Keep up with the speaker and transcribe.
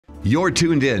You're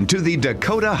tuned in to the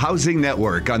Dakota Housing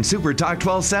Network on Supertalk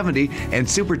 1270 and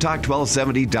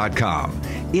supertalk1270.com.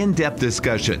 In-depth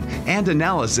discussion and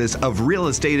analysis of real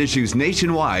estate issues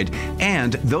nationwide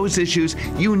and those issues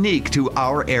unique to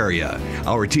our area.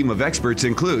 Our team of experts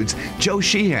includes Joe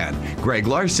Sheehan, Greg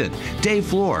Larson, Dave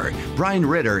Floor, Brian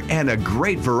Ritter, and a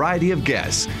great variety of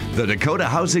guests. The Dakota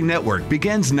Housing Network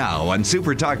begins now on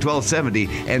Supertalk 1270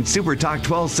 and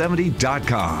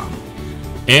supertalk1270.com.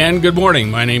 And good morning.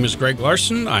 My name is Greg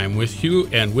Larson. I'm with you,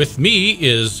 and with me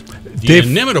is the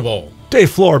inimitable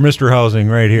Dave Floor, Mr. Housing,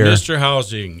 right here. Mr.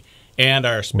 Housing. And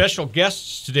our special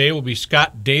guests today will be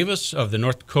Scott Davis of the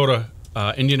North Dakota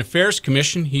Indian Affairs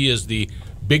Commission. He is the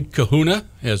big kahuna,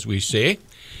 as we say.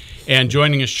 And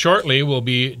joining us shortly will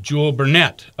be Jewel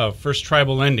Burnett of First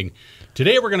Tribal Lending.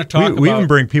 Today we're going to talk about... We even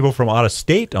bring people from out of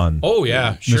state on. Oh,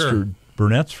 yeah, sure. Mr.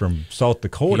 Burnett's from South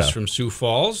Dakota. He's from Sioux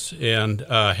Falls, and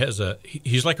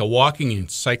he's like a walking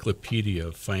encyclopedia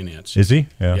of finance. Is he?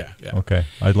 Yeah. Okay.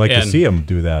 I'd like to see him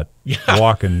do that. Yeah.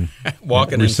 Walk and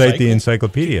recite the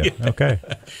encyclopedia. Yeah. Okay.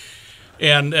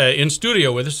 And in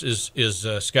studio with us is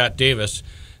Scott Davis.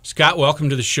 Scott, welcome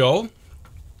to the show.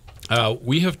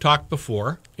 We have talked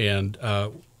before, and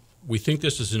we think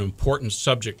this is an important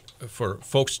subject for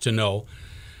folks to know,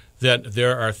 that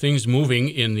there are things moving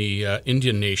in the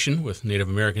Indian Nation with Native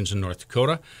Americans in North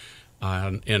Dakota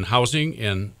and housing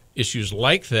and issues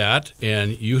like that,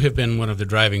 and you have been one of the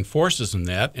driving forces in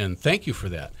that, and thank you for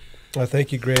that.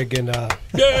 Thank you, Greg. And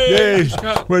Yay!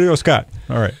 Where do you go, Scott?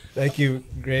 All right. Thank you,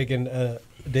 Greg and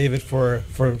David, for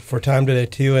time today,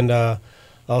 too, and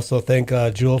also thank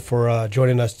Jewel for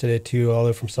joining us today, too, all the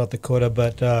way from South Dakota.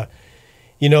 But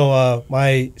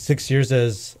my 6 years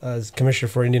as Commissioner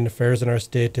for Indian Affairs in our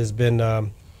state has been a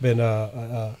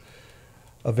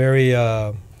very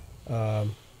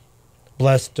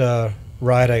blessed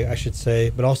ride, I should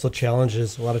say, but also a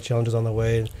lot of challenges on the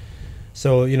way.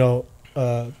 So,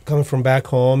 coming from back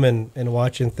home and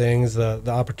watching things, the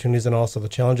opportunities and also the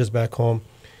challenges back home,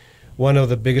 one of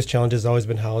the biggest challenges has always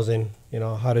been housing.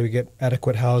 How do we get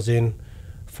adequate housing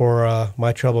for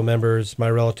my tribal members, my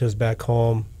relatives back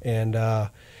home, and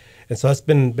so that's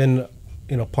been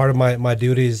part of my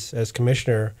duties as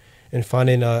commissioner in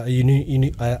finding a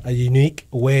unique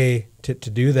way to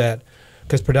do that,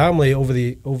 because predominantly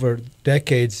over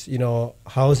decades,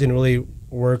 housing really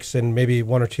works in maybe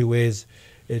one or two ways.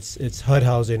 It's HUD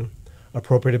housing,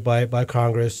 appropriated by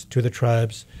Congress to the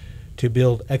tribes to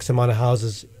build X amount of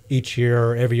houses each year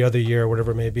or every other year, or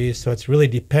whatever it may be. So it's really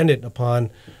dependent upon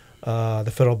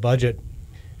the federal budget,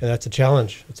 and that's a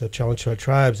challenge. It's a challenge to our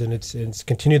tribes, and it's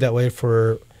continued that way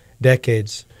for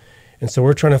decades. And so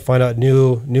we're trying to find out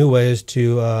new ways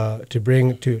to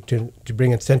bring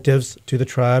incentives to the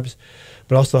tribes,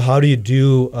 but also how do you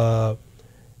do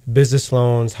business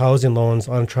loans, housing loans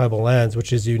on tribal lands,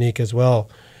 which is unique as well.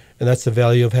 And that's the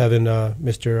value of having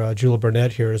Mr. Jewel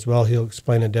Burnett here as well. He'll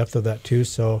explain in depth of that too.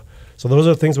 So those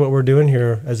are the things what we're doing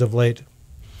here as of late.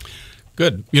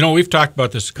 Good. We've talked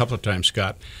about this a couple of times,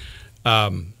 Scott.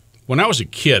 When I was a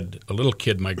little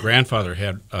kid, my grandfather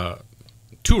had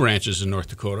two ranches in North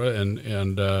Dakota,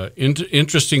 and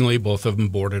interestingly, both of them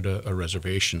bordered a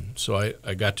reservation. So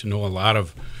I got to know a lot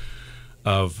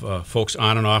of folks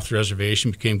on and off the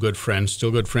reservation, became good friends, still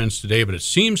good friends today. But it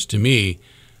seems to me,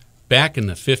 back in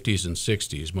the 50s and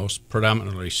 60s, most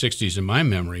predominantly 60s in my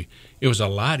memory, it was a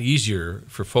lot easier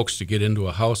for folks to get into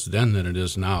a house then than it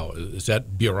is now. Is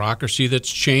that bureaucracy that's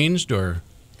changed, or?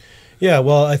 Yeah,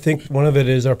 well, I think one of it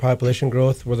is our population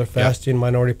growth. We're the fastest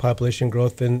minority population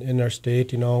growth in our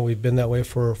state. We've been that way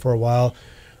for a while,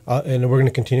 and we're going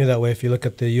to continue that way. If you look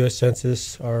at the U.S.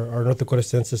 Census, our North Dakota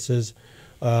censuses,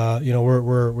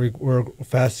 we're a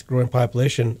fast-growing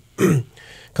population.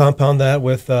 Compound that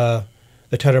with the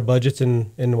tighter budgets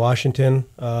in Washington,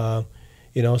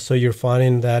 so you're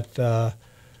finding that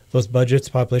those budgets,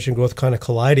 population growth, kind of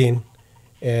colliding,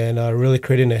 and really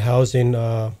creating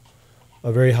a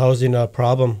very housing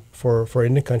problem for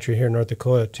Indian country here in North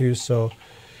Dakota too. So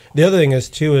the other thing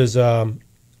is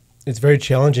it's very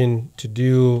challenging to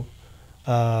do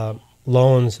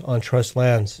loans on trust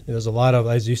lands. There's a lot of,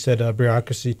 as you said,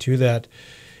 bureaucracy to that.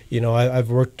 I've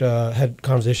had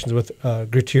conversations with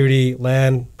gratuity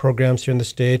land programs here in the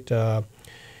state.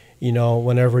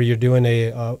 Whenever you're doing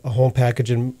a home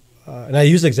package, and I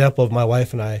use the example of my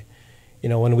wife and I.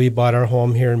 When we bought our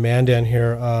home here in Mandan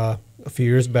here a few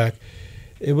years back,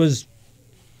 it was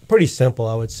pretty simple,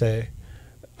 I would say,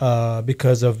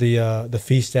 because of the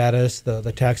fee status,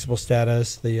 the taxable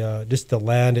status, just the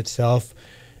land itself.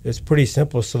 It's pretty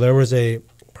simple. So there was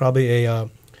probably a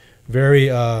very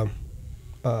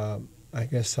I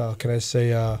guess, how can I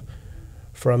say,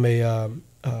 from a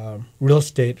real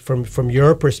estate from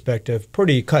your perspective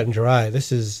pretty cut and dry.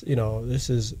 This is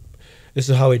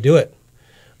how we do it.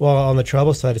 Well, on the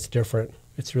tribal side, it's different.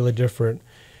 It's really different,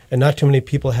 and not too many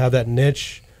people have that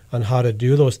niche on how to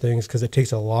do those things because it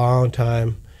takes a long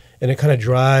time, and it kind of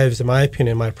drives, in my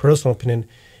opinion, my personal opinion,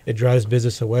 it drives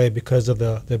business away because of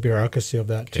the bureaucracy of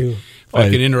that too. If I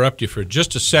can interrupt you for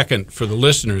just a second, for the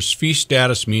listeners, fee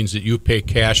status means that you pay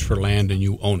cash for land and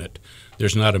you own it.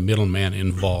 There's not a middleman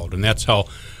involved, and that's how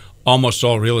almost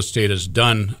all real estate is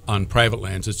done on private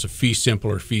lands. It's a fee simple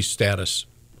or fee status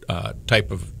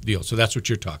type of deal. So that's what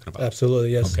you're talking about.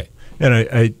 Absolutely, yes. Okay.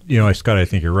 And Scott, I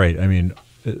think you're right. I mean,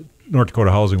 North Dakota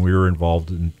Housing, we were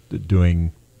involved in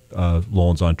doing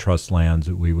loans on trust lands.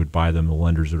 That we would buy them, the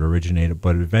lenders that originated,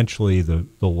 but eventually the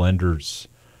lenders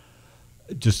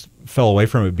just fell away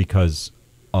from it because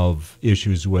of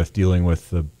issues with dealing with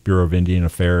the Bureau of Indian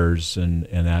Affairs and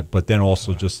that, but then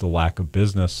also just the lack of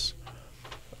business,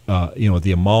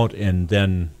 the amount, and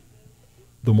then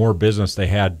the more business they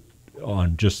had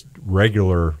on just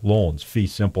regular loans, fee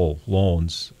simple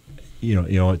loans,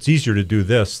 it's easier to do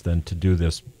this than to do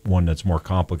this one that's more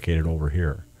complicated over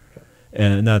here.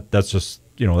 And that's just,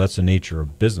 that's the nature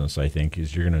of business, I think,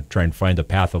 is you're going to try and find the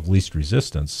path of least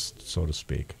resistance, so to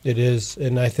speak. It is.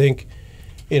 And I think,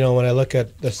 when I look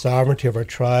at the sovereignty of our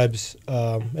tribes,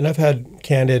 and I've had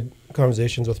candid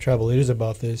conversations with tribal leaders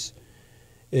about this,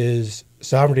 is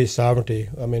sovereignty.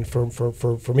 I mean,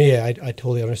 for me, I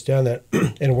totally understand that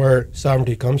and where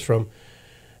sovereignty comes from.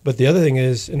 But the other thing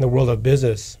is, in the world of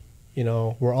business,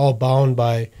 we're all bound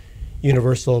by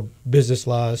universal business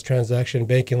laws, transaction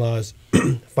banking laws,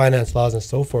 finance laws, and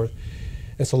so forth.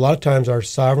 And so a lot of times our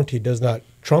sovereignty does not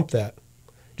trump that.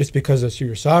 Just because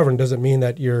you're sovereign doesn't mean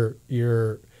that you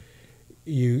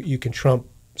can trump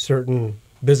certain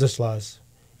business laws.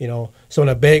 So when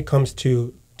a bank comes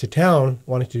to town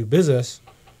wanting to do business,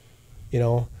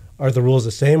 are the rules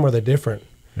the same or are they different?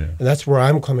 Yeah. And that's where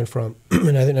I'm coming from,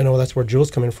 and I know that's where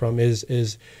Jules coming from.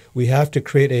 Is we have to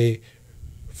create a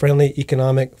friendly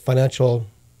economic, financial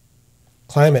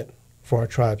climate for our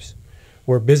tribes,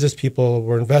 where business people,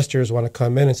 where investors want to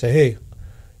come in and say, "Hey,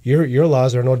 your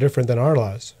laws are no different than our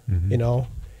laws,"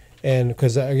 and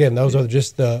because again, those are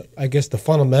just the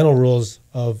fundamental rules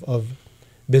of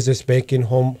business banking,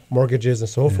 home mortgages, and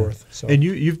so forth. So. And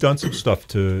you've done some stuff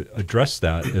to address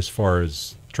that, as far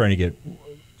as trying to get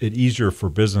it easier for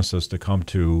businesses to come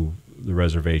to the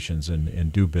reservations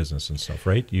and do business and stuff,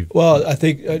 right? Well, I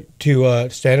think to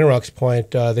Standing Rock's point,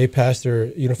 they passed their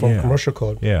Uniform Commercial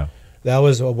Code. Yeah. That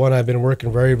was one I've been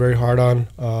working very, very hard on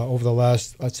over the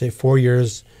last, I'd say, 4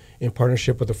 years in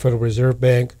partnership with the Federal Reserve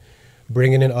Bank,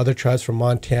 bringing in other tribes from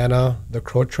Montana, the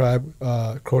Crow tribe,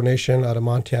 Crow Nation out of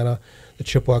Montana, the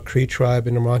Chippewa Cree tribe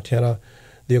in Montana,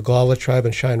 the Oglala tribe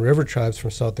and Cheyenne River tribes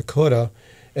from South Dakota,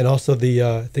 and also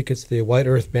I think it's the White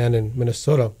Earth Band in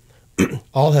Minnesota,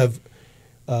 all have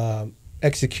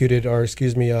implemented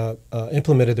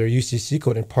their UCC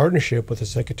code in partnership with the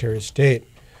Secretary of State.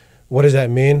 What does that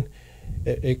mean?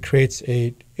 It creates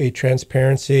a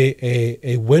transparency,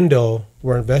 a window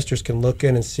where investors can look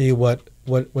in and see what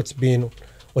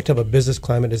type of business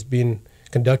climate is being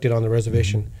conducted on the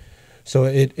reservation. Mm-hmm. So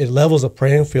it levels the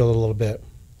playing field a little bit.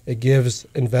 It gives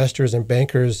investors and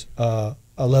bankers a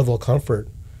level of comfort.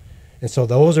 And so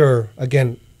those are,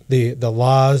 again, the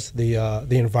laws, the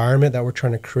environment that we're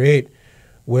trying to create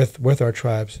with our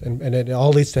tribes, and it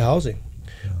all leads to housing.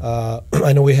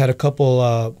 I know we had a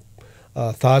couple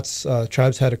thoughts.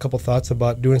 Tribes had a couple thoughts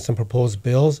about doing some proposed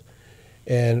bills,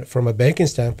 and from a banking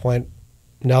standpoint,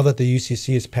 now that the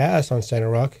UCC is passed on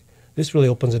Standing Rock, this really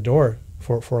opens the door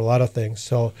for a lot of things.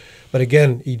 So, but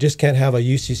again, you just can't have a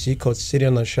UCC code sitting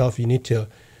on the shelf. You need to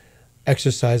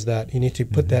exercise that. You need to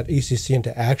put that UCC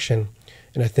into action,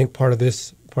 and I think part of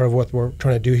what we're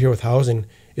trying to do here with housing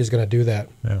is going to do that.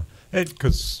 Yeah,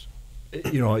 because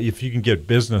if you can get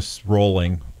business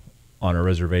rolling on a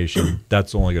reservation,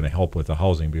 that's only going to help with the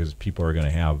housing, because people are going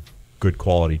to have good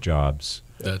quality jobs.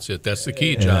 That's it. That's the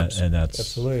key, jobs. And that's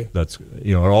absolutely,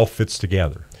 it all fits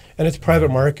together. And it's private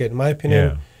market, in my opinion.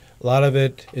 Yeah. A lot of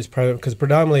it is private, because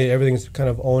predominantly everything's kind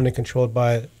of owned and controlled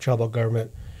by tribal government,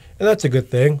 and that's a good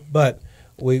thing. But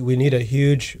we need a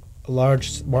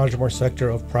large more sector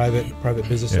of private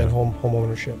business and home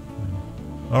ownership.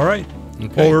 All right.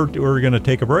 Okay. Well, we're going to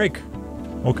take a break.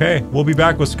 Okay, we'll be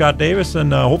back with Scott Davis,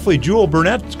 and hopefully Jewel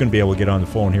Burnett is going to be able to get on the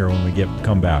phone here when we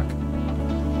come back.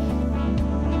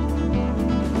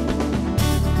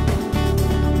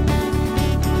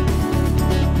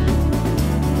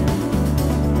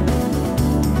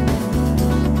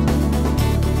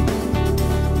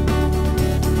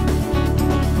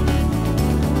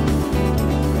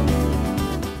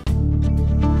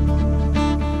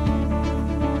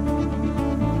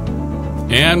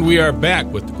 And we are back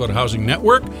with Dakota Housing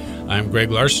Network. I'm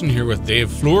Greg Larson here with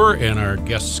Dave Fleur and our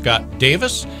guest Scott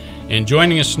Davis. And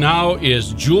joining us now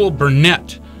is Jewel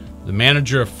Burnett, the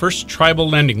manager of First Tribal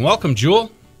Lending. Welcome,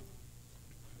 Jewel.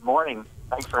 Good morning.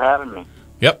 Thanks for having me.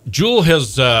 Yep. Jewel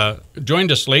has joined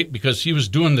us late because he was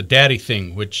doing the daddy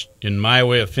thing, which in my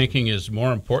way of thinking is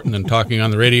more important than talking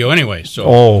on the radio anyway. So,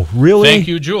 oh, really? Thank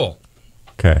you, Jewel.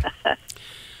 Okay.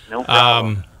 No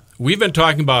problem. We've been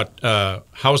talking about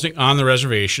housing on the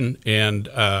reservation, and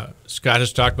Scott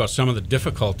has talked about some of the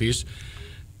difficulties.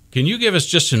 Can you give us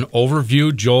just an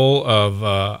overview, Joel,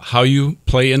 of how you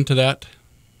play into that?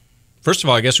 First of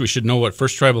all, I guess we should know what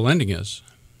First Tribal Lending is.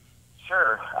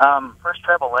 Sure. First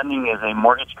Tribal Lending is a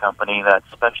mortgage company that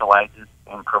specializes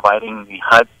in providing the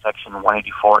HUD Section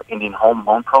 184 Indian Home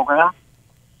Loan Program,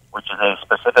 which is a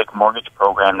specific mortgage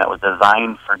program that was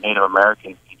designed for Native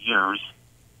Americans to use.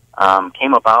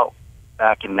 Came about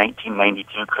back in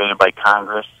 1992, created by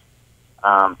Congress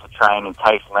to try and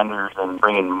entice lenders and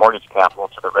bring in mortgage capital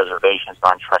to the reservations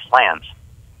on trust lands.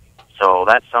 So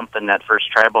that's something that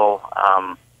First Tribal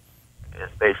is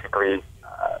basically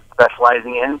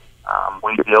specializing in.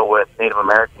 We deal with Native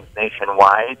Americans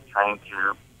nationwide trying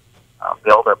to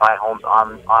build or buy homes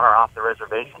on or off the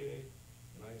reservation.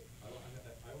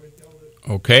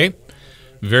 Okay.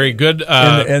 Very good.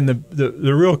 And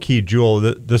the real key, Jewel,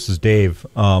 this is Dave,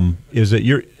 is that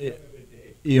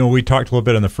we talked a little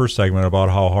bit in the first segment about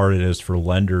how hard it is for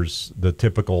lenders, the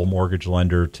typical mortgage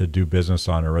lender, to do business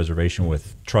on a reservation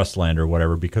with trust land or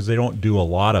whatever, because they don't do a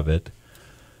lot of it.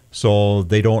 So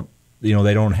they don't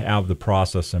have the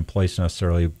process in place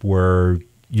necessarily where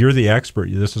you're the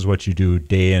expert. This is what you do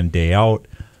day in, day out.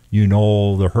 You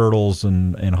know the hurdles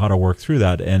and how to work through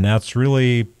that. And that's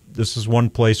really, this is one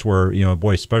place where,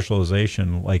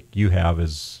 specialization like you have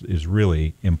is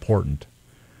really important.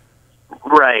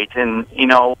 Right. And,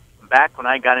 back when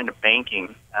I got into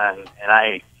banking, and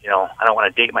I don't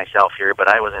want to date myself here, but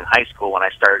I was in high school when I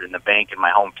started in the bank in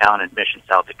my hometown in Mission,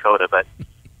 South Dakota. But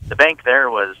the bank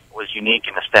there was unique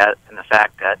in the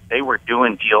fact that they were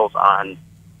doing deals on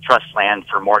trust land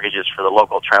for mortgages for the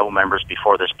local tribal members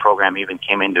before this program even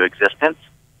came into existence.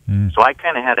 So I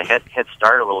kind of had a head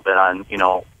start a little bit on,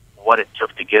 what it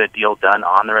took to get a deal done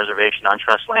on the reservation on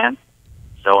trust land.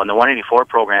 So when the 184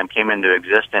 program came into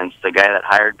existence, the guy that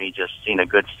hired me just seen a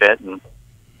good fit and,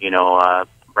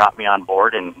 brought me on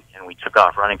board and we took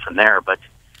off running from there. But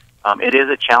it is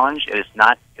a challenge. It's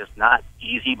not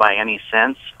easy by any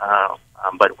sense,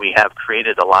 but we have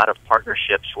created a lot of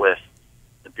partnerships with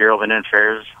the Bureau of Indian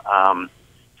Affairs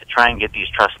to try and get these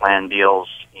trust land deals,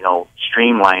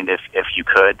 streamlined if you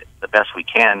could, the best we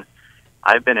can.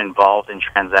 I've been involved in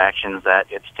transactions that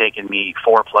it's taken me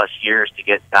 4+ years to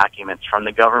get documents from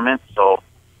the government, so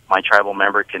my tribal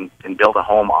member can build a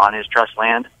home on his trust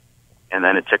land. And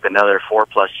then it took another 4+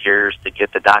 years to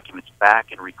get the documents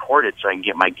back and recorded so I can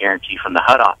get my guarantee from the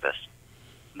HUD office.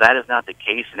 That is not the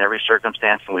case in every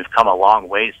circumstance, and we've come a long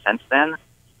ways since then,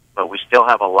 but we still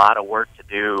have a lot of work to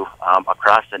do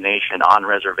across the nation on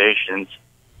reservations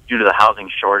due to the housing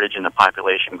shortage and the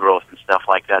population growth and stuff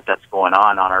like that that's going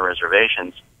on our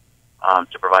reservations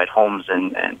to provide homes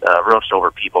and roofs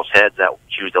over people's heads that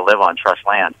choose to live on trust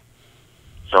land.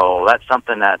 So that's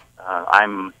something that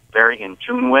I'm very in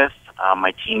tune with.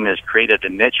 My team has created a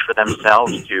niche for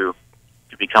themselves to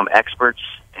become experts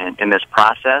in this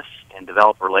process and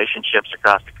develop relationships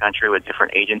across the country with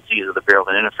different agencies of the Bureau of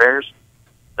Indian Affairs.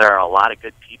 There are a lot of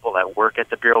good people that work at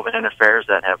the Bureau of Indian Affairs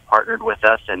that have partnered with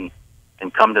us and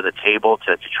come to the table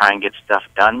to try and get stuff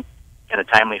done in a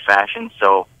timely fashion.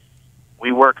 So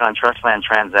we work on trust land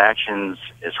transactions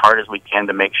as hard as we can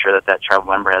to make sure that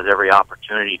tribal member has every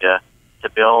opportunity to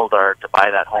build or to buy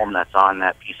that home that's on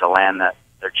that piece of land that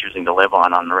they're choosing to live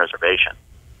on the reservation.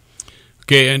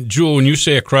 Okay, and Jewel, when you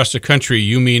say across the country,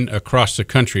 you mean across the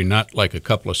country, not like a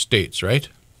couple of states, right?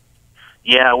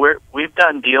 Yeah, we've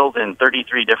done deals in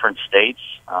 33 different states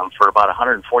for about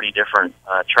 140 different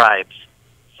tribes.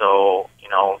 So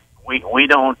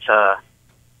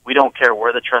we don't care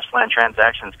where the trust land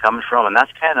transaction's coming from, and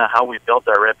that's kind of how we built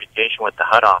our reputation with the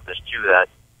HUD office too. That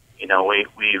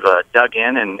we've dug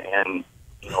in and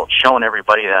shown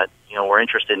everybody that we're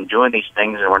interested in doing these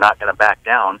things and we're not going to back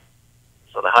down.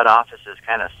 So the HUD office has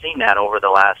kind of seen that over the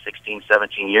last 16,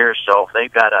 17 years. So if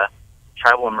they've got a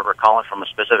tribal member calling from a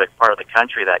specific part of the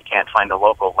country that can't find a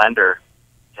local lender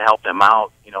to help them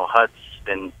out, HUD's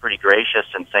been pretty gracious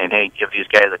in saying, hey, give these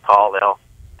guys a call.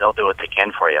 They'll do what they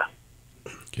can for you.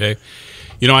 Okay.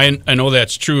 I know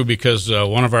that's true because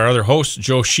one of our other hosts,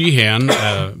 Joe Sheehan,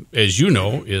 as you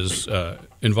know, is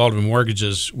involved in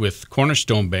mortgages with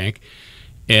Cornerstone Bank.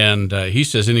 And he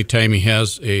says anytime he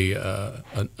has a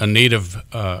native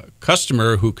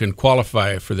customer who can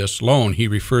qualify for this loan, he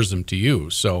refers them to you.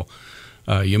 So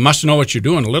you must know what you're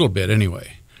doing a little bit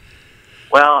anyway.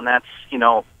 Well, and that's,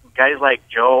 guys like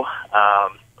Joe,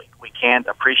 we can't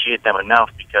appreciate them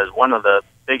enough, because one of the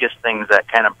biggest things that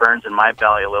kind of burns in my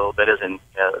belly a little bit is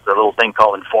the little thing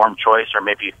called informed choice, or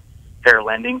maybe fair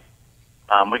lending.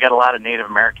 We got a lot of Native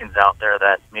Americans out there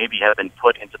that maybe have been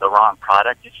put into the wrong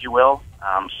product, if you will.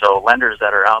 So lenders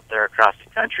that are out there across the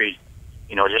country,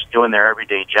 just doing their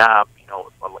everyday job,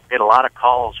 get a lot of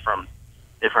calls from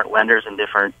different lenders and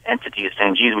different entities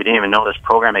saying, geez, we didn't even know this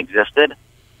program existed.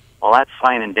 Well, that's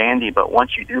fine and dandy, but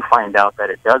once you do find out that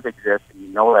it does exist and you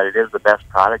know that it is the best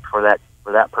product for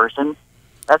that person,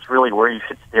 that's really where you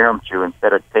should steer them to,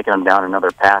 instead of taking them down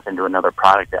another path into another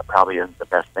product that probably isn't the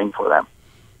best thing for them.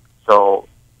 So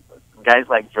guys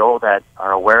like Joe that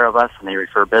are aware of us and they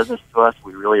refer business to us,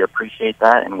 we really appreciate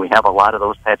that, and we have a lot of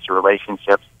those types of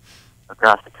relationships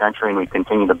across the country, and we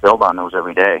continue to build on those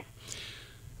every day.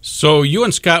 So you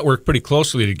and Scott work pretty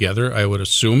closely together, I would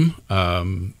assume.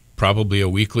 Probably a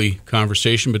weekly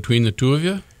conversation between the two of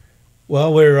you?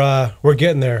 Well, we're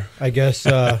getting there, I guess.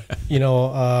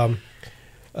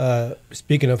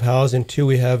 Speaking of housing, too,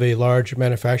 we have a large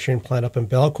manufacturing plant up in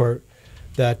Belcourt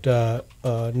that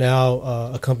now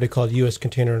a company called U.S.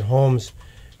 Container and Homes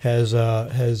is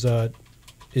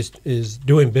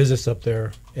doing business up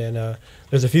there, and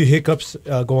there's a few hiccups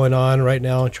going on right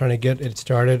now trying to get it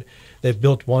started. They've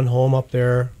built one home up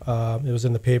there. It was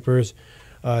in the papers.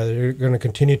 They're going to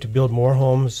continue to build more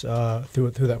homes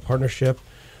through that partnership,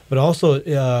 but also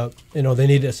they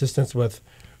need assistance with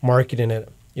marketing it.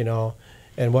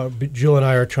 And what Jewel and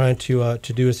I are trying to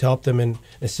do is help them in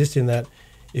assisting that.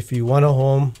 If you want a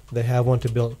home, they have one to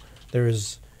build.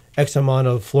 There's X amount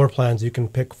of floor plans you can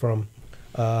pick from.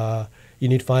 You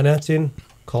need financing?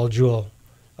 Call Jewel.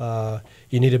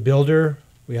 You need a builder?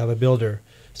 We have a builder.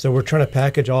 So we're trying to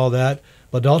package all that,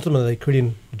 but ultimately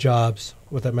creating jobs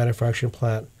with that manufacturing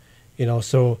plant.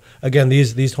 So again,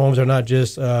 these homes are not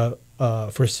just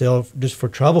for sale, just for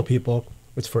tribal people.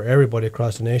 It's for everybody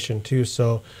across the nation too.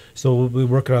 So we'll be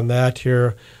working on that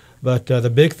here. But the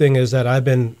big thing is that I've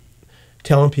been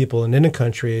telling people in the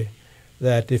country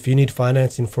that if you need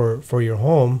financing for your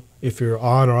home, if you're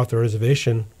on or off the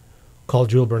reservation, call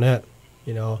Jewel Burnett.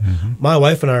 My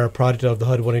wife and I are a product of the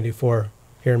HUD 184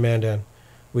 here in Mandan.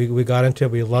 We got into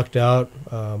it. We lucked out,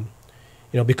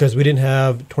 because we didn't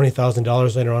have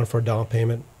 $20,000 later on for a down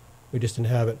payment. We just didn't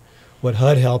have it. What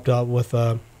HUD helped out with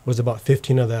was about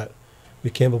 15 of that.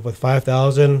 We came up with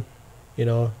 5,000. Did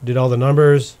all the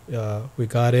numbers. We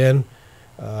got in.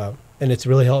 And it's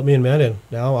really helped me in Mandan.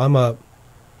 Now I'm a,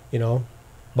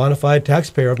 bona fide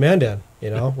taxpayer of Mandan,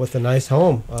 with a nice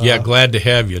home. Glad to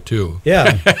have you too.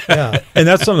 Yeah. And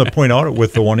that's something to point out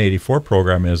with the 184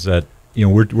 program is that, we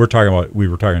were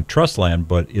talking trust land,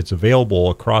 but it's available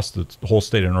across the whole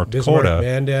state of North Dakota.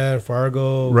 Mandan,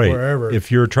 Fargo, right. Wherever.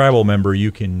 If you're a tribal member,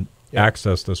 you can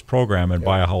access this program and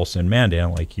buy a house in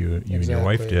Mandan like you and your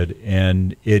wife did.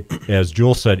 And it, as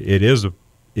Jewel said, it is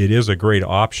a great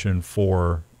option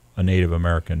for a Native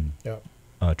American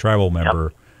tribal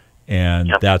member,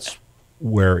 and that's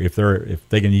where if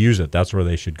they can use it, that's where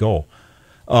they should go.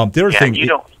 The other thing,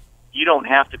 you don't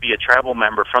have to be a tribal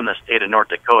member from the state of North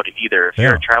Dakota either. If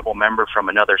you're a tribal member from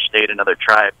another state, another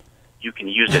tribe, you can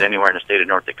use it anywhere in the state of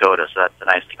North Dakota. So that's the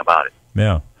nice thing about it.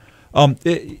 Yeah.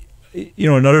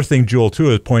 Another thing, Jewel, too,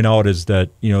 is point out is that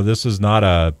this is not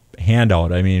a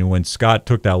handout. I mean, when Scott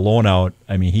took that loan out,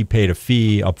 he paid a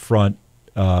fee up front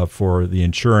for the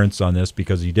insurance on this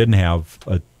because he didn't have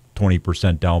a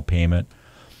 20% down payment.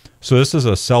 So this is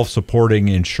a self-supporting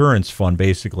insurance fund,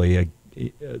 basically,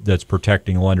 that's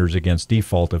protecting lenders against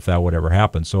default if that would ever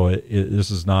happen. So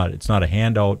it's not a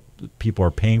handout. People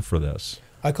are paying for this.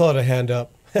 I call it a hand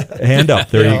up. A hand up.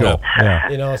 There you go.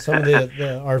 Yeah. Some of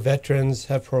our veterans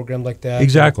have programs like that.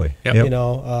 Exactly. And,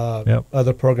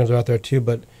 other programs are out there too.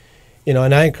 But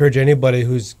and I encourage anybody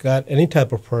who's got any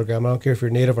type of program, I don't care if you're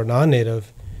native or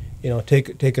non-native,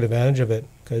 take advantage of it,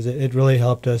 because it really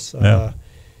helped us.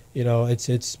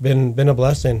 It's been a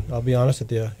blessing. I'll be honest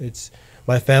with you.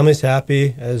 My family's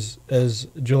happy, as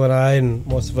Jewel and I and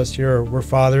most of us here we're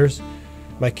fathers.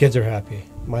 My kids are happy.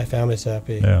 My family's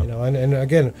happy. Yeah. And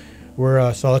again, we're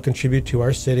a solid contribute to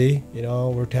our city.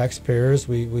 We're taxpayers.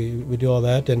 We do all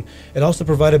that, and it also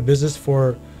provided business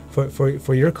for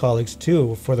your colleagues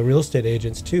too, for the real estate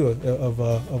agents too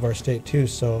of our state too.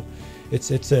 So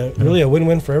it's really a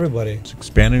win-win for everybody. It's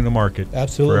expanding the market.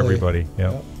 Absolutely. For everybody.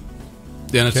 Yeah.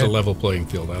 Then it's a level playing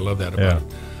field. I love that about it.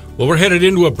 Well, we're headed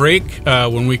into a break.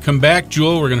 When we come back,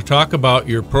 Jewel, we're going to talk about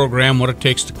your program, what it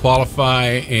takes to qualify,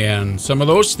 and some of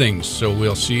those things. So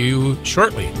we'll see you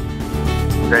shortly.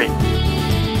 Great.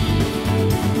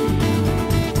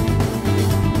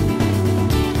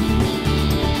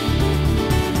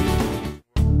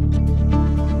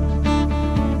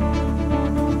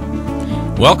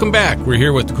 Welcome back. We're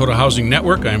here with Dakota Housing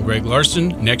Network. I'm Greg Larson.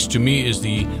 Next to me is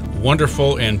the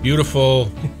wonderful and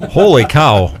beautiful... Holy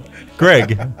cow. Greg.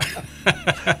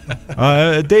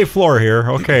 Dave Floor here.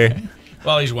 Okay.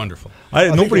 Well, he's wonderful.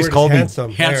 Nobody's called me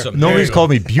handsome. Nobody's called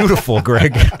me beautiful,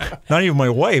 Greg. Not even my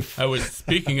wife. I was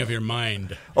speaking of your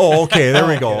mind. Oh, okay. There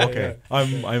we go.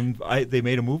 Okay. They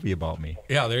made a movie about me.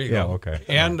 Yeah, there you Yeah, go. okay.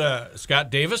 And Scott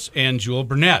Davis and Jewel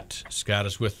Burnett. Scott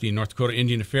is with the North Dakota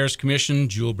Indian Affairs Commission.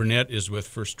 Jewel Burnett is with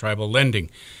First Tribal Lending.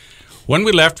 When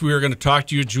we left, we were going to talk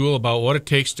to you, Jewel, about what it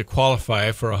takes to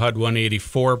qualify for a HUD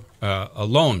 184 a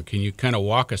loan. Can you kind of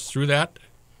walk us through that?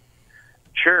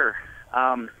 Sure.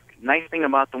 Nice thing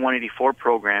about the 184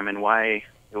 program and why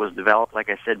it was developed, like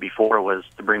I said before, was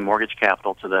to bring mortgage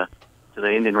capital to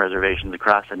the Indian reservations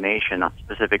across the nation,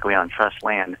 specifically on trust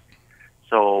land.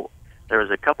 So there was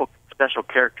a couple special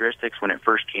characteristics when it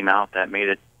first came out that made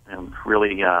it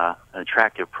really an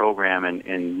attractive program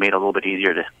and made it a little bit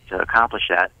easier to accomplish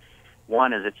that.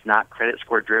 One is it's not credit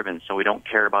score driven, so we don't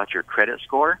care about your credit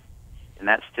score, and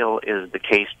that still is the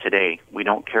case today. We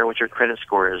don't care what your credit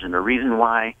score is, and the reason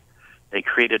why they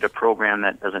created a program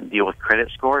that doesn't deal with credit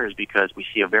score is because we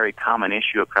see a very common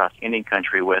issue across Indian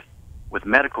country with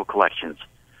medical collections.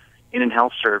 Indian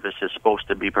Health Service is supposed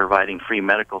to be providing free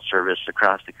medical service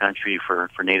across the country for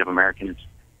Native Americans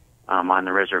on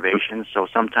the reservation. So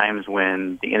sometimes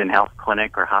when the Indian Health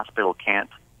Clinic or hospital can't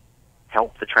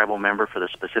help the tribal member for the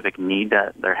specific need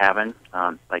that they're having,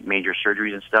 like major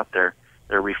surgeries and stuff, they're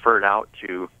referred out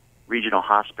to regional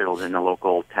hospitals in the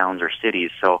local towns or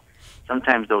cities. So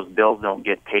sometimes those bills don't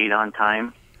get paid on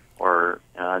time or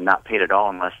not paid at all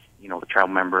unless, the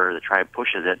tribal member or the tribe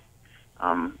pushes it.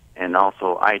 And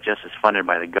also IHS is funded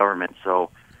by the government, so,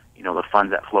 the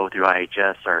funds that flow through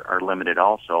IHS are limited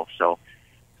also. So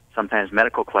sometimes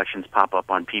medical collections pop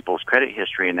up on people's credit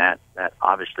history, and that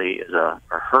obviously is a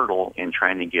hurdle in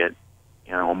trying to get,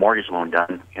 a mortgage loan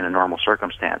done in a normal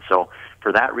circumstance. So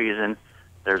for that reason,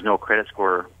 there's no credit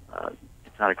score.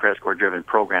 It's not a credit score driven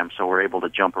program, so we're able to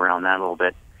jump around that a little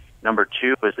bit. Number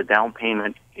two is the down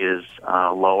payment is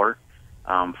lower.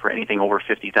 For anything over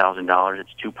 $50,000, it's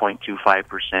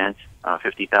 2.25%.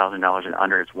 $50,000 and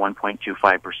under, it's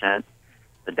 1.25%.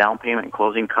 The down payment and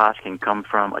closing costs can come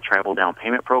from a tribal down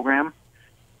payment program.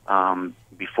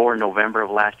 Before November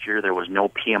of last year, there was no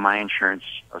PMI insurance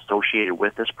associated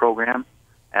with this program.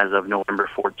 As of November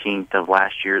 14th of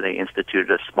last year, they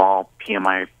instituted a small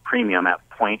PMI premium at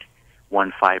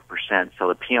 0.15%. So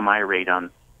the PMI rate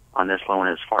on this loan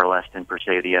is far less than, per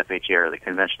se, the FHA or the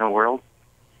conventional world.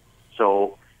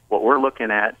 So what we're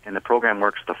looking at, and the program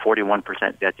works with a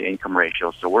 41% debt-to-income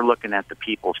ratio. So we're looking at the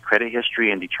people's credit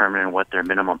history and determining what their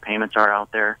minimum payments are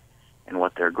out there and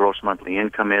what their gross monthly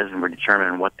income is, and we're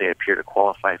determining what they appear to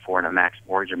qualify for in a max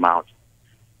mortgage amount.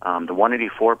 The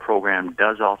 184 program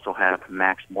does also have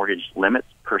max mortgage limits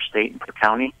per state and per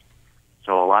county.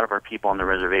 So a lot of our people on the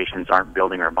reservations aren't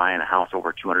building or buying a house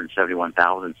over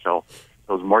 $271,000. So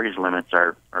those mortgage limits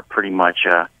are pretty much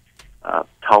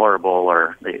tolerable,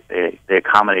 or they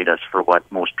accommodate us for what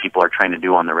most people are trying to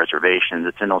do on the reservations.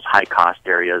 It's in those high cost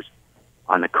areas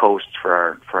on the coast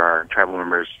for our tribal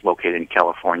members located in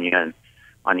California and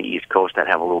on the East Coast that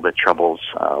have a little bit troubles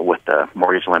with the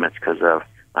mortgage limits because of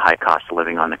the high cost of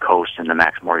living on the coast and the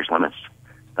max mortgage limits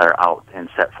that are out and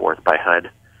set forth by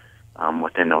HUD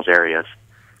within those areas.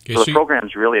 Okay, so the program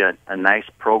is really a nice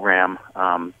program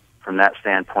from that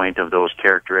standpoint of those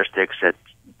characteristics. It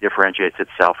differentiates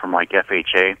itself from like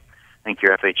FHA. I think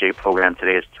your FHA program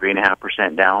today is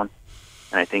 3.5% down,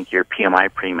 and I think your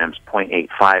PMI premium is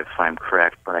 0.85 if I'm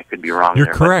correct, but I could be wrong. You're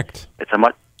there. correct. But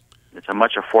it's a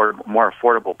much more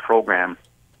affordable program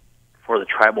for the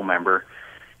tribal member.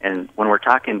 And when we're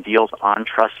talking deals on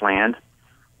trust land,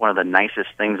 one of the nicest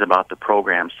things about the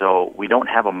program, so we don't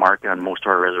have a market on most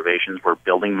of our reservations. We're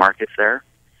building markets there.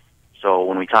 So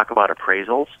when we talk about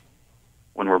appraisals,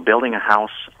 when we're building a house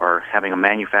or having a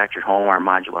manufactured home or a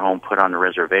modular home put on the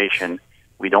reservation,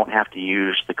 we don't have to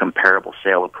use the comparable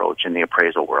sale approach in the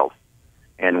appraisal world.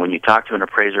 And when you talk to an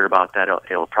appraiser about that,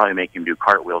 it'll probably make him do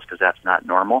cartwheels because that's not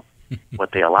normal.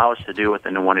 What they allow us to do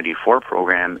within the 184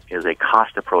 program is a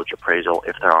cost approach appraisal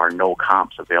if there are no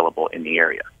comps available in the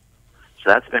area. So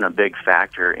that's been a big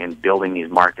factor in building these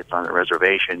markets on the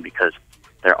reservation because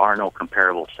there are no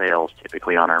comparable sales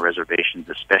typically on our reservations,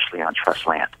 especially on trust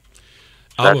land.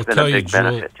 So that's been a big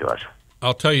benefit to us.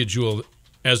 I'll tell you, Jewel,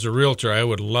 as a realtor, I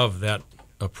would love that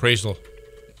appraisal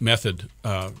method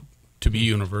to be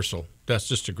universal. That's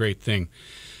just a great thing.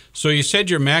 So you said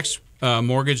your max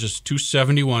mortgage is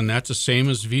 $271. That's the same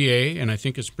as VA, and I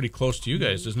think it's pretty close to you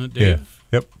guys, isn't it, Dave?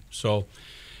 Yeah. Yep. So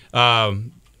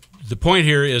the point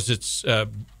here is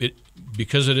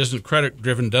because it isn't credit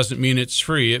driven doesn't mean it's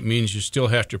free. It means you still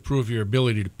have to prove your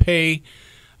ability to pay.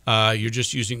 You're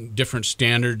just using different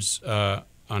standards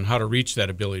on how to reach that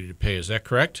ability to pay. Is that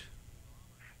correct?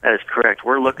 That is correct.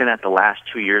 We're looking at the last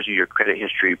 2 years of your credit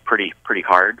history pretty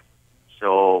hard.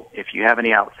 So if you have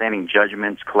any outstanding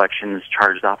judgments, collections,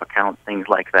 charged off accounts, things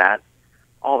like that,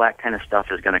 all that kind of stuff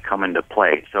is going to come into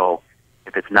play. So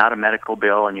if it's not a medical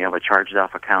bill and you have a charged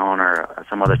off account or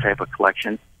some other type of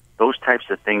collection, those types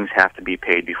of things have to be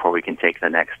paid before we can take the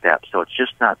next step. So it's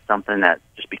just not something that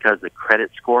just because the credit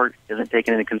score isn't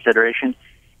taken into consideration,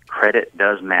 credit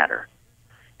does matter.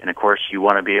 And of course, you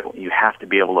have to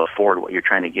be able to afford what you're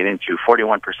trying to get into.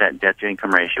 41% debt to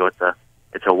income ratio.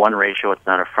 It's a one ratio. It's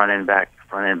not a front end back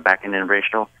end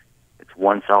ratio. It's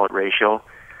one solid ratio.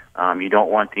 You don't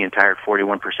want the entire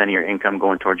 41% of your income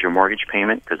going towards your mortgage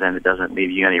payment, because then it doesn't leave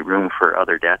you any room for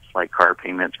other debts like car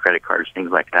payments, credit cards,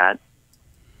 things like that.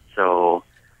 So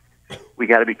we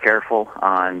got to be careful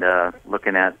on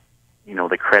looking at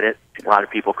the credit. A lot of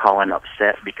people call in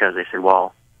upset because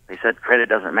they said credit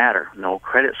doesn't matter. No,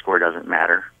 credit score doesn't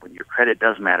matter. But your credit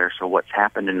does matter. So what's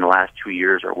happened in the last 2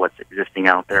 years or what's existing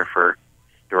out there for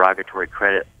derogatory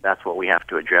credit, that's what we have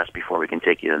to address before we can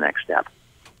take you to the next step.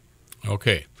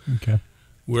 Okay.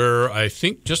 We're, I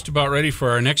think, just about ready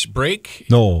for our next break.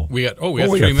 No. We got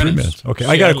 3 minutes. Okay,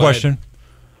 I got a question.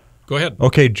 Go ahead.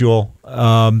 Okay, Jewel.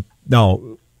 Now,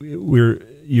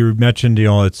 you mentioned,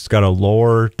 it's got a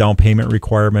lower down payment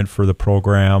requirement for the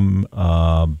program.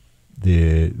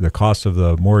 The cost of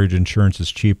the mortgage insurance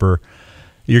is cheaper.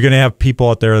 You're going to have people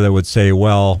out there that would say,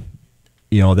 well,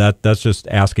 that's just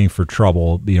asking for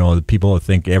trouble. The people that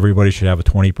think everybody should have a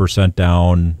 20%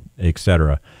 down, et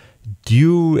cetera. Do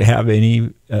you have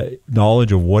any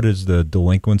knowledge of what is the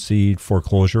delinquency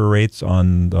foreclosure rates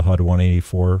on the HUD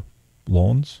 184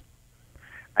 loans?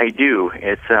 I do.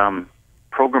 It's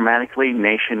programmatically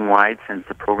nationwide since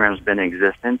the program's been in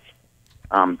existence.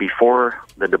 Before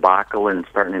the debacle and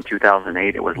starting in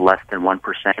 2008, it was less than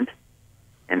 1%.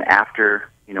 And after,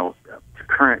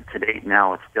 current to date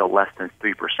now, it's still less than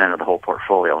 3% of the whole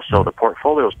portfolio. So the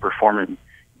portfolio is performing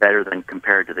better than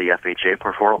compared to the FHA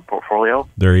portfolio.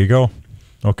 There you go.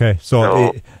 Okay.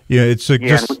 So it's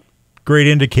just great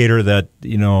indicator that,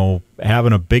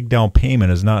 having a big down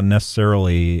payment is not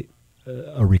necessarily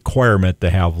a requirement to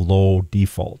have low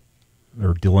default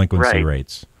or delinquency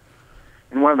rates.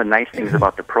 And one of the nice things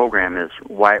about the program is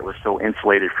why it was so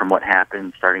insulated from what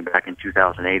happened starting back in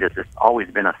 2008 is it's always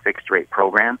been a fixed rate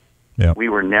program. Yeah. We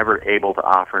were never able to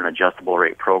offer an adjustable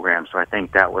rate program. So I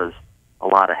think that was a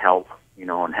lot of help, in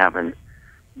having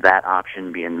that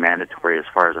option being mandatory as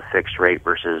far as a fixed rate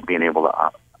versus being able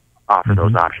to offer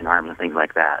those option arms and things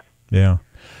like that. Yeah.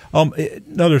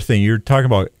 Another thing, you're talking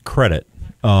about credit,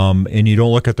 and you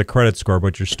don't look at the credit score,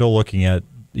 but you're still looking at,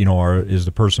 is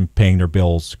the person paying their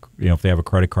bills, if they have a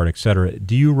credit card, et cetera.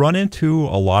 Do you run into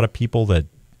a lot of people that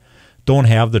don't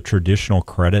have the traditional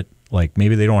credit? Like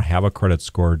maybe they don't have a credit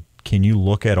score. Can you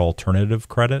look at alternative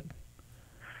credit?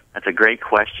 That's a great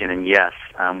question, and yes,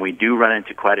 we do run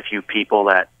into quite a few people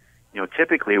that,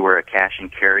 typically we're a cash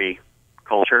and carry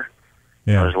culture.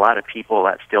 Yeah. There's a lot of people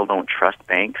that still don't trust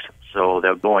banks, so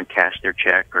they'll go and cash their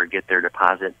check or get their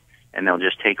deposit, and they'll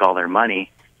just take all their money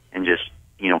and just,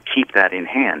 keep that in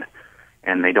hand.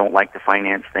 And they don't like to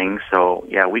finance things, so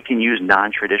yeah, we can use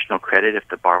non-traditional credit if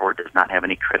the borrower does not have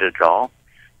any credit at all.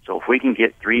 So if we can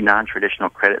get 3 non-traditional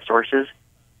credit sources,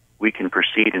 we can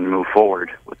proceed and move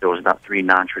forward with those 3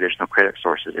 non-traditional credit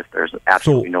sources if there's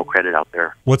absolutely no credit out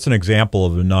there. What's an example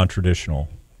of a non-traditional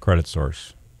credit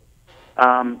source?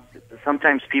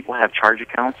 Sometimes people have charge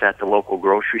accounts at the local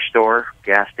grocery store,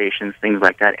 gas stations, things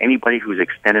like that. Anybody who's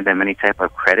extended them any type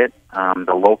of credit,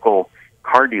 the local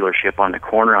car dealership on the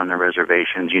corner on the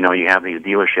reservations, you have these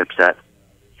dealerships that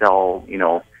sell,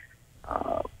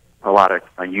 a lot of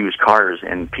used cars,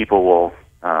 and people will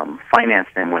finance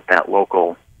them with that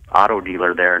local auto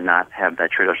dealer there and not have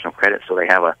that traditional credit, so they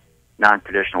have a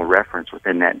non-traditional reference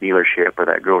within that dealership or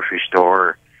that grocery store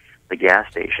or the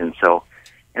gas station. So,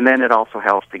 and then it also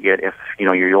helps to get, if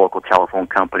your local telephone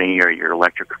company or your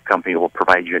electric company will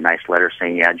provide you a nice letter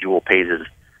saying, yeah, Jewel pays his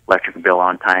electric bill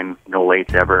on time, no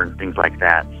lates ever, and things like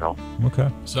that. So okay,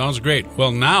 sounds great.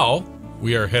 Well, now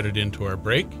we are headed into our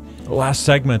break. Last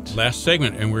segment.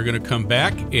 And we're going to come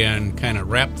back and kind of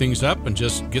wrap things up and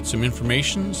just get some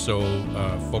information so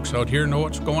folks out here know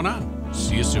what's going on.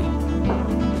 See you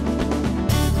soon.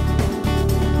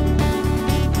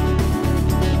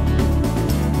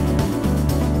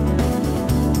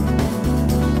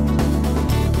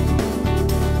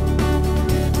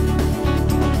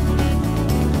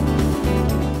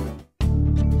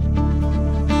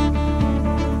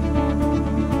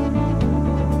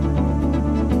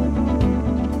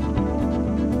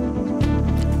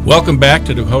 Welcome back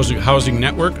to the Housing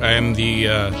Network. I am the...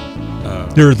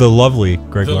 You're the lovely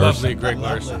Greg Larson. Lovely Greg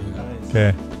Larson.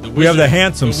 Okay. We have the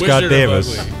handsome Scott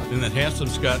Davis. And the handsome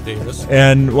Scott Davis.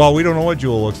 And, well, we don't know what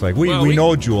Jewel looks like. We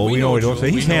know Jewel. We know what he looks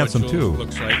like. He's know handsome, too.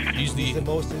 Looks like. He's the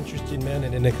most interesting man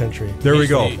in the country. There we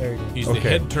go. He's the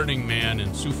head-turning man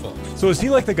in Sioux Falls. So is he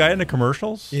like the guy in the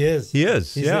commercials? He is.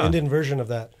 He's the Indian version of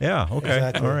that. Yeah, okay.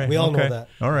 Exactly. All right. We all know that.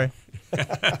 All right.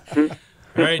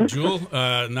 All right, Jewel,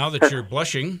 now that you're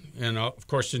blushing, and of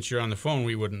course, since you're on the phone,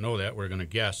 we wouldn't know that. We're going to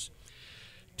guess.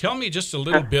 Tell me just a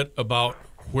little bit about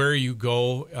where you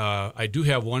go. I do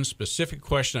have one specific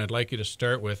question I'd like you to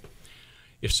start with.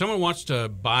 If someone wants to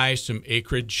buy some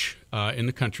acreage in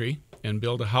the country and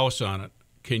build a house on it,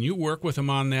 can you work with them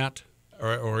on that?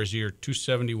 Or is your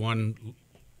 271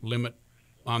 limit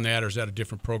on that, or is that a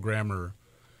different program, or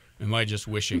am I just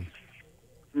wishing?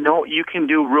 No, you can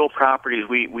do rural properties.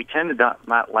 We tend to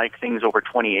not like things over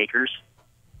 20 acres.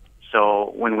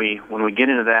 So when we get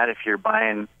into that, if you're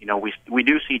buying, we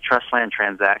do see trust land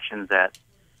transactions that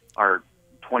are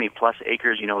 20 plus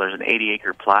acres. There's an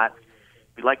 80-acre plot.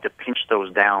 We like to pinch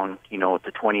those down,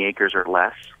 to 20 acres or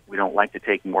less. We don't like to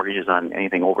take mortgages on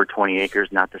anything over 20 acres.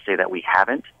 Not to say that we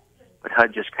haven't, but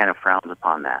HUD just kind of frowns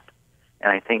upon that.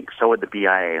 And I think so would the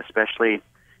BIA, especially.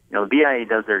 The BIA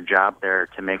does their job there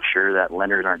to make sure that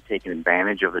lenders aren't taking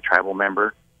advantage of the tribal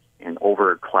member and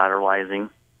over collateralizing,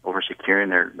 over securing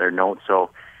their notes.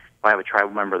 So if I have a tribal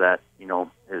member that,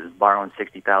 is borrowing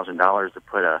 $60,000 to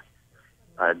put a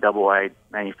double-wide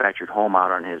manufactured home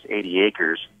out on his 80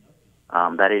 acres,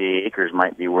 that 80 acres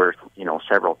might be worth,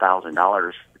 several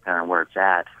 $1,000s depending on where it's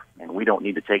at. And we don't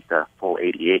need to take the full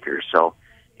 80 acres. So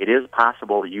it is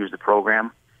possible to use the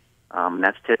program.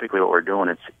 That's typically what we're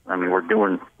doing. We're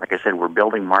doing, like I said, we're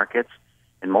building markets,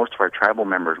 and most of our tribal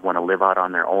members want to live out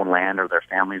on their own land or their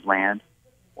family's land,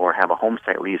 or have a home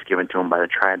site lease given to them by the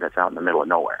tribe that's out in the middle of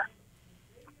nowhere.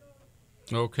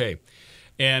 Okay.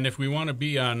 And if we want to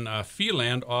be on fee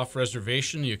land off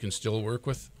reservation, you can still work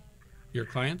with your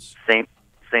clients? Same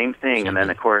thing. And then,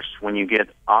 of course, when you get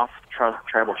off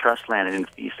tribal trust land and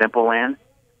into fee simple land,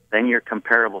 then your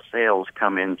comparable sales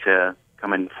come into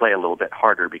play a little bit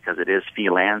harder because it is fee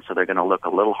land, so they're going to look a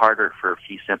little harder for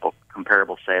fee simple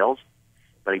comparable sales.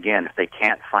 But again, if they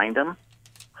can't find them,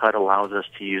 HUD allows us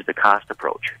to use the cost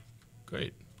approach.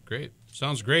 Great.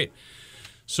 Sounds great.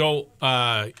 So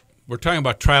we're talking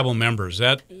about tribal members.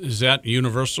 Is that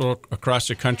universal across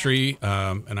the country?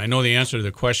 And I know the answer to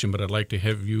the question, but I'd like to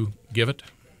have you give it.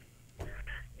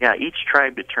 Yeah, each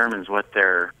tribe determines what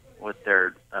their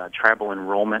tribal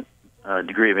enrollment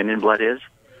degree of Indian blood is.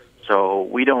 So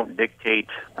we don't dictate,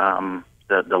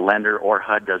 the lender or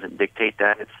HUD doesn't dictate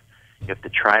that. It's if the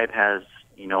tribe has,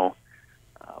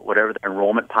 whatever the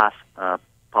enrollment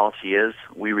policy is,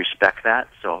 we respect that.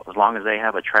 So as long as they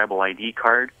have a tribal ID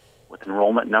card with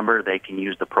enrollment number, they can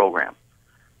use the program.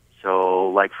 So,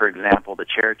 like, for example, the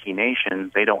Cherokee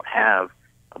Nation, they don't have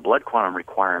a blood quantum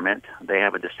requirement. They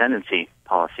have a descendancy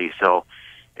policy. So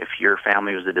if your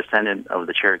family was a descendant of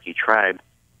the Cherokee tribe,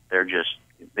 they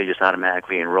just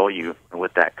automatically enroll you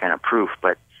with that kind of proof.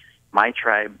 But my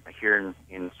tribe here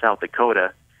in South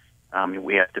Dakota,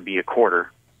 we have to be a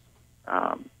quarter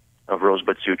of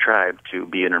Rosebud Sioux tribe to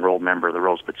be an enrolled member of the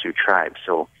Rosebud Sioux tribe.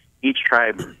 So each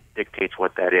tribe dictates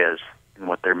what that is and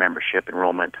what their membership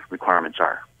enrollment requirements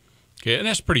are. Okay, and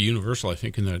that's pretty universal, I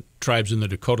think, in the tribes in the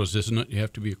Dakotas, isn't it? You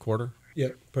have to be a quarter? Yeah,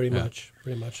 pretty much.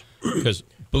 Because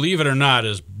believe it or not,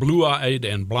 as blue-eyed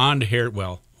and blonde-haired,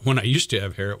 well, when I used to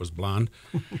have hair, it was blonde.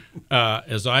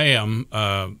 As I am,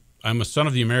 I'm a son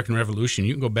of the American Revolution.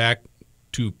 You can go back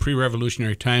to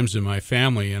pre-revolutionary times in my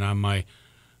family, and on my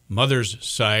mother's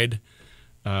side,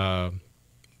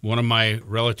 one of my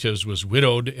relatives was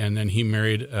widowed, and then he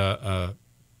married a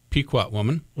Pequot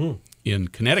woman in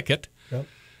Connecticut. Yep.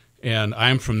 And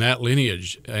I'm from that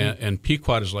lineage, and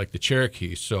Pequot is like the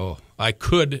Cherokee, so I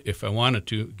could, if I wanted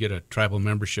to, get a tribal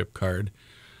membership card.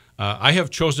 I have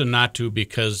chosen not to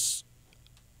because,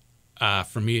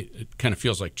 for me, it kind of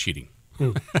feels like cheating.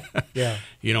 Yeah.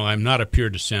 I'm not a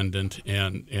pure descendant,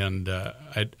 and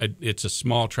it's a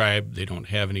small tribe. They don't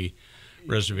have any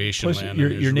reservation Plus, land. your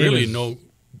There's name really is, no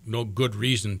no good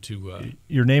reason to.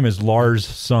 Your name is Lars'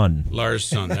 son. Lars'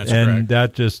 son, that's and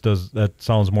correct. that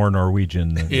sounds more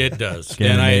Norwegian than It does.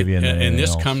 Scandinavian than and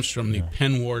this anything comes else. from the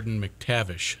Penwarden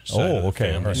McTavish side of the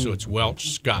okay, family, all right. so it's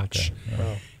Welsh Scotch. Okay.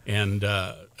 Wow. And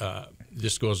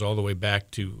this goes all the way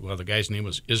back to, well, the guy's name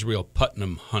was Israel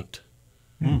Putnam Hunt.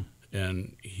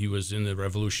 And he was in the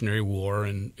Revolutionary War,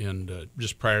 and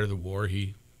just prior to the war,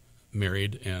 he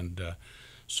married. And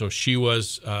so she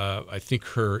was, I think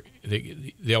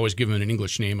they always give him an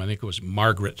English name. I think it was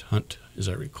Margaret Hunt, as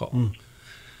I recall.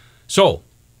 So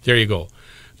there you go.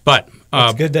 But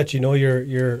It's good that you know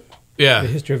the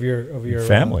history of your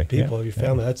family, people, your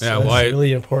family. That's well,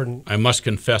 really important. I must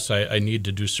confess, I need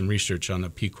to do some research on the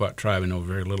Pequot tribe. I know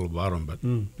very little about them, but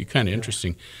it'd be kind of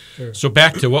interesting. Sure. So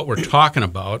back to what we're talking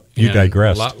about. You and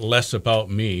digressed. A lot less about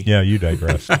me. Yeah, you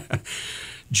digress.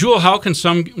 Jewel, how can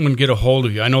someone get a hold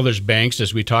of you? I know there's banks,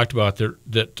 as we talked about,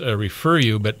 that refer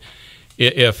you, but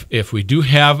if we do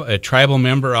have a tribal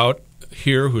member out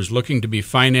here who's looking to be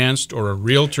financed, or a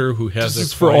realtor who has This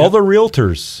is for all the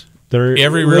realtors.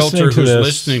 Every realtor who's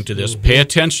listening to this, pay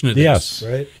attention to this. Yes.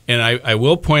 Right. And I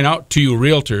will point out to you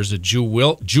realtors that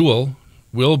Jewel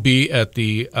will be at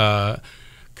the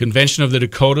Convention of the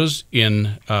Dakotas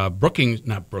in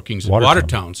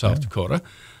Watertown, South Dakota,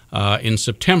 in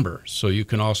September. So you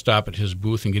can all stop at his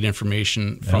booth and get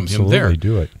information from him there. Absolutely,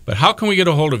 do it. But how can we get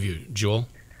a hold of you, Jewel?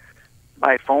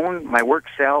 By phone, my work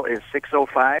cell is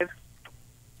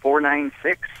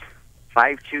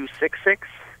 605-496-5266.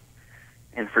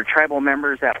 And for tribal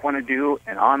members that want to do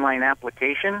an online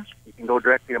application, you can go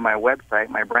directly to my website.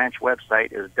 My branch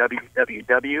website is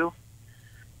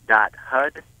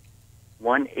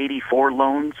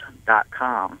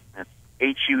www.HUD184loans.com. That's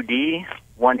HUD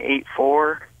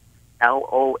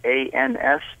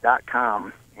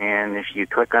 184LOANS.com. And if you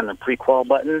click on the pre-qual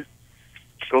button,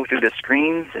 go through the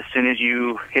screens. As soon as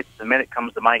you hit submit, it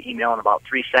comes to my email in about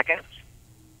 3 seconds.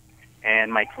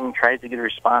 And my team tries to get a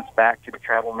response back to the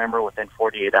tribal member within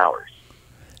 48 hours.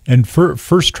 And for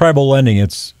first tribal lending,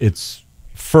 it's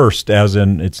first, as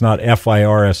in it's not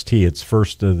FIRST. It's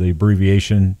first, the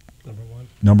abbreviation.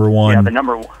 Number one. Yeah, the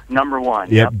number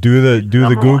one. Yep. Do the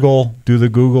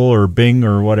Google or Bing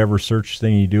or whatever search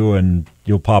thing you do, and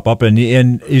you'll pop up. And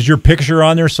is your picture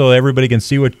on there so everybody can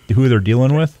see who they're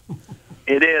dealing with?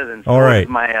 It is. And so all right.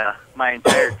 My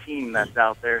entire team that's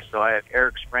out there. So I have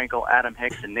Eric Sprankle, Adam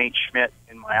Hicks, and Nate Schmidt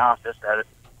in my office that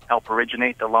help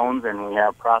originate the loans, and we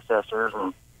have processors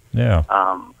and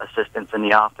assistants in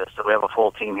the office. So we have a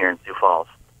full team here in Sioux Falls.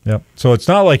 Yep. So it's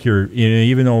not like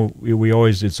even though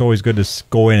it's always good to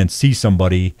go in and see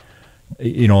somebody.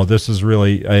 This is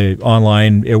really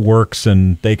online. It works,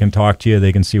 and they can talk to you.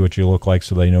 They can see what you look like,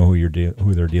 so they know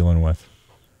who they're dealing with.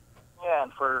 Yeah,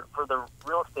 and for the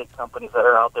real estate companies that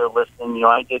are out there listening,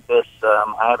 I did this.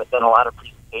 I haven't done a lot of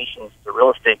presentations to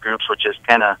real estate groups, which is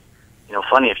kind of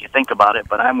funny if you think about it.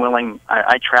 But I'm willing.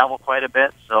 I travel quite a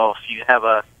bit, so if you have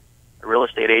a real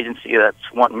estate agency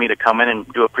that's wanting me to come in and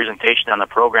do a presentation on the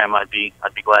program, I'd be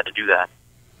glad to do that.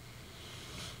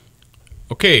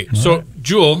 Okay, so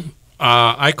Jewel,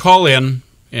 I call in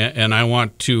and I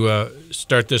want to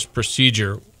start this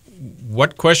procedure.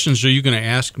 What questions are you going to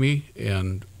ask me,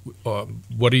 and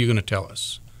what are you going to tell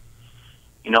us?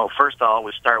 First of all,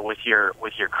 we start with your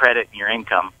credit and your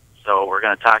income. So we're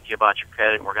going to talk to you about your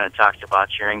credit, and we're going to talk to you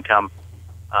about your income.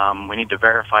 We need to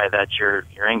verify that your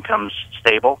income's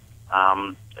stable.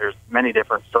 There's many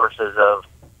different sources of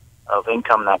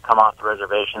income that come off the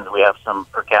reservations. We have some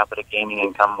per capita gaming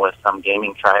income with some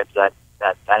gaming tribes that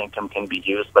income can be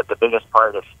used. But the biggest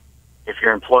part, if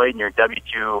you're employed and you're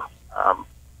W-2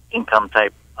 income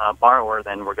type borrower,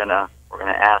 then we're gonna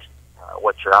ask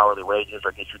what your hourly wages,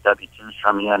 or get your W-2s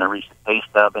from you and a recent pay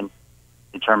stub, and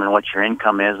determine what your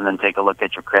income is, and then take a look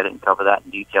at your credit and cover that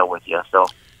in detail with you. So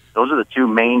those are the two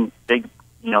main the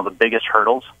biggest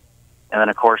hurdles. And then,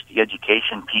 of course, the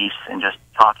education piece and just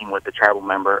talking with the tribal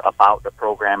member about the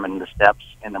program and the steps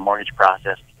in the mortgage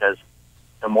process, because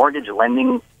the mortgage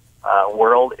lending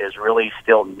world is really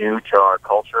still new to our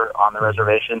culture on the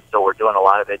reservation. So we're doing a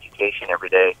lot of education every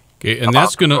day. Okay, and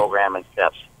that's going to program and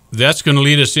steps. That's going to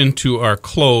lead us into our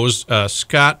close.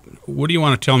 Scott, what do you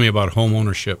want to tell me about home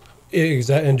ownership?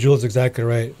 Exactly, and Jules exactly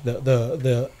right.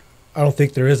 The I don't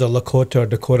think there is a Lakota or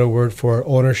Dakota word for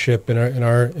ownership in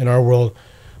our world.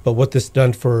 But what this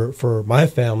done for my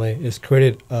family is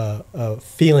created a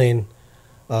feeling,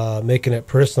 making it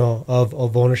personal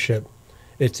of ownership.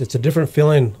 It's a different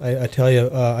feeling. I tell you.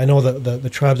 I know that the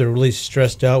tribes are really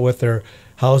stressed out with their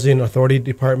housing authority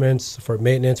departments for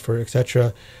maintenance, for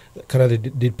etc. Kind of the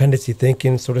dependency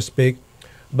thinking, so to speak.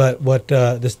 But what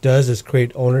this does is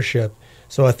create ownership.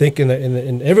 So I think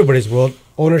in everybody's world,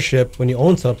 ownership, when you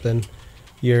own something,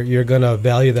 you're going to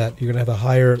value that. You're going to have a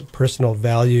higher personal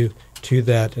value to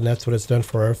that, and that's what it's done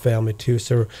for our family too.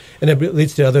 So, and it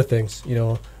leads to other things,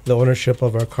 the ownership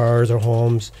of our cars, our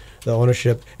homes, the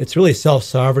ownership. It's really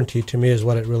self-sovereignty to me is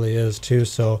what it really is too.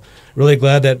 So really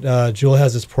glad that Jewel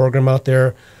has this program out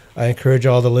there. I encourage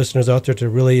all the listeners out there to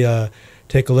really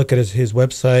take a look at his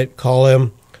website, call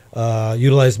him,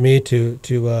 utilize me to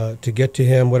get to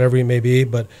him, whatever it may be.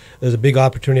 But there's a big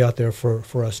opportunity out there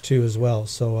for us too as well.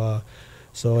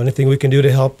 So anything we can do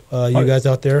to help you guys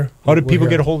out there. How did people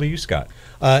get a hold of you, Scott?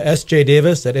 S.J.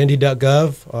 Davis at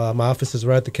ND.gov. My office is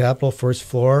right at the Capitol, first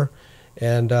floor,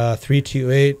 and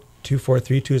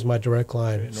 328-2432 is my direct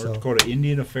line. North Dakota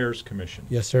Indian Affairs Commission.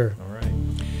 Yes, sir. All right.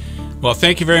 Well,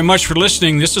 thank you very much for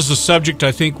listening. This is a subject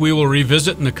I think we will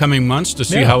revisit in the coming months to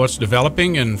see how it's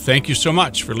developing, and thank you so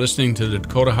much for listening to the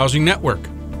Dakota Housing Network.